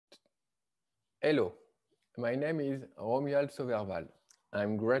Hello, my name is Romuald Sauvervald.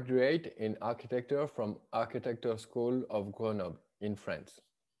 I'm graduate in architecture from Architecture School of Grenoble in France.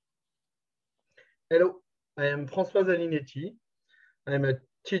 Hello, I am François Zaninetti. I'm a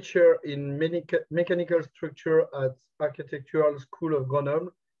teacher in mechanical structure at Architectural School of Grenoble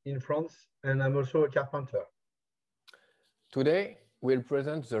in France, and I'm also a carpenter. Today, we'll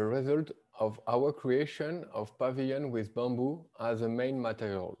present the result of our creation of pavilion with bamboo as a main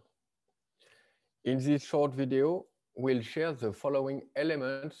material. In this short video, we'll share the following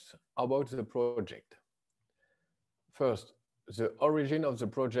elements about the project. First, the origin of the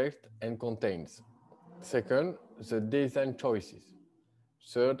project and contents. Second, the design choices.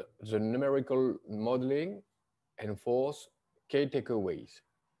 Third, the numerical modeling. And fourth, key takeaways.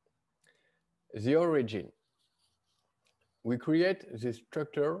 The origin. We create this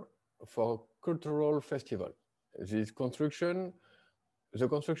structure for cultural festival. The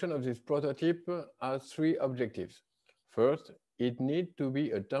construction of this prototype has three objectives. First, it needs to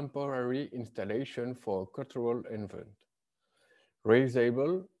be a temporary installation for a cultural event.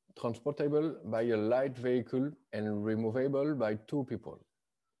 Raisable, transportable by a light vehicle and removable by two people.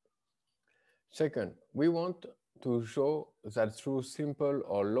 Second, we want to show that through simple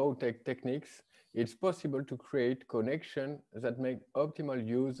or low-tech techniques, it's possible to create connections that make optimal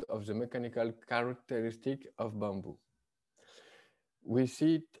use of the mechanical characteristic of bamboo. We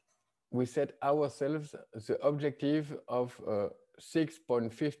set ourselves the objective of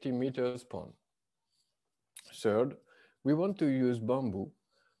 6.50 meters span. Third, we want to use bamboo,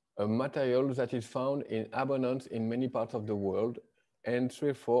 a material that is found in abundance in many parts of the world and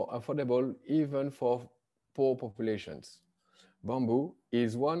therefore affordable even for poor populations. Bamboo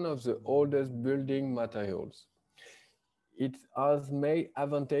is one of the oldest building materials. It has many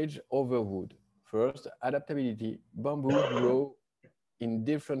advantages over wood. First, adaptability. Bamboo grows in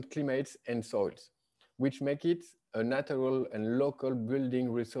different climates and soils, which make it a natural and local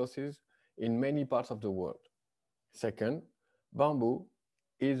building resources in many parts of the world. Second, bamboo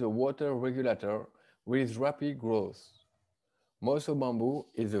is a water regulator with rapid growth. Moso bamboo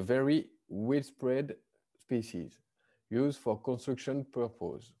is a very widespread species used for construction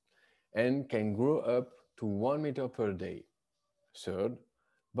purposes and can grow up to 1 meter per day. Third,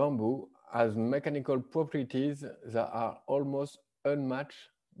 bamboo has mechanical properties that are almost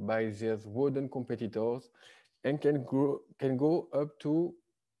unmatched by their wooden competitors and can go up to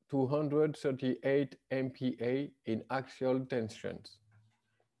 238 MPa in axial tensions.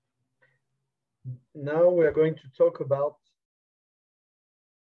 Now we are going to talk about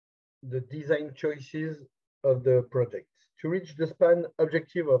the design choices of the project. To reach the span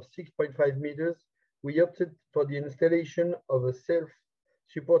objective of 6.5 meters, we opted for the installation of a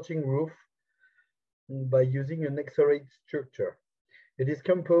self-supporting roof by using a nexorade structure. It is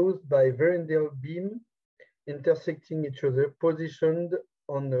composed by verandale beams intersecting each other, positioned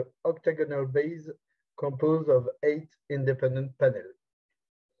on an octagonal base composed of 8 independent panels.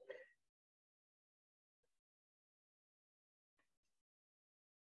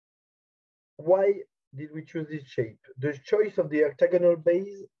 Why did we choose this shape? The choice of the octagonal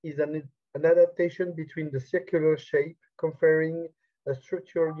base is an adaptation between the circular shape, conferring a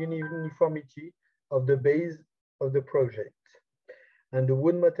structural uniformity of the base of the project, and the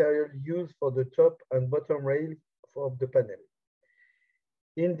wood material used for the top and bottom rail of the panel.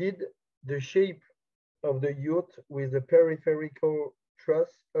 Indeed, the shape of the yacht with the peripheral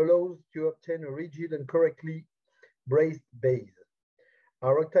truss allows to obtain a rigid and correctly braced base.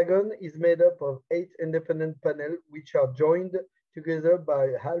 Our octagon is made up of 8 independent panels which are joined together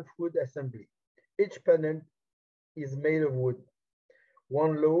by half wood assembly. Each panel is made of wood,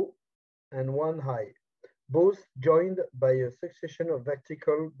 one low and one high, both joined by a succession of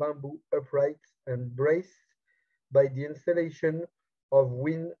vertical bamboo uprights and braced by the installation of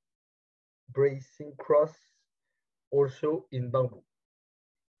wind bracing cross, also in bamboo.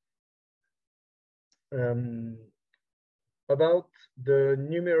 About the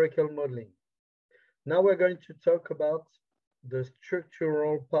numerical modeling. Now we're going to talk about the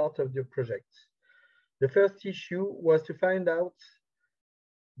structural part of the project. The first issue was to find out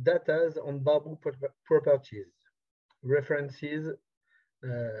data on bamboo properties, references,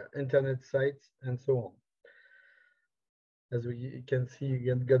 internet sites, and so on. As we can see,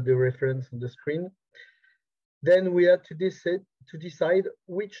 you got the reference on the screen. Then we had to decide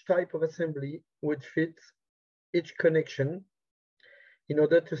which type of assembly would fit each connection in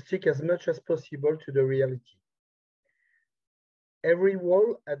order to stick as much as possible to the reality. Every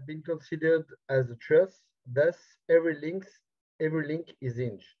wall had been considered as a truss, thus every link is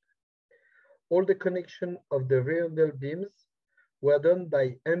hinged. All the connection of the verandale beams were done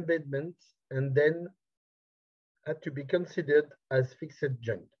by embedment and then had to be considered as fixed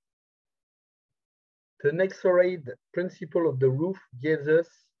joint. The nexorade principle of the roof gave us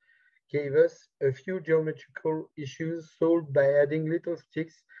a few geometrical issues solved by adding little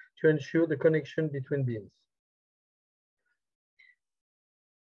sticks to ensure the connection between beams.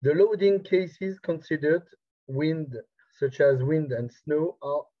 The loading cases considered, wind, such as wind and snow,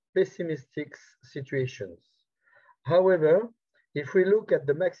 are pessimistic situations. However, if we look at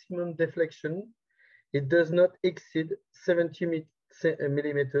the maximum deflection, it does not exceed 70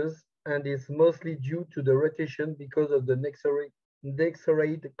 millimeters and is mostly due to the rotation because of the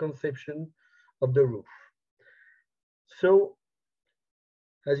nexorade conception of the roof. So,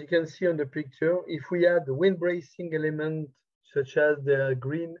 as you can see on the picture, if we add the wind bracing element such as the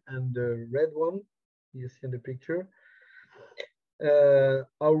green and the red one, you see in the picture,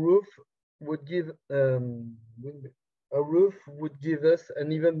 our roof would give us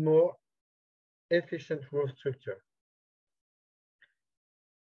an even more efficient roof structure.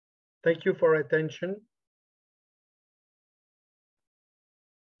 Thank you for your attention.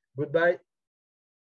 Goodbye.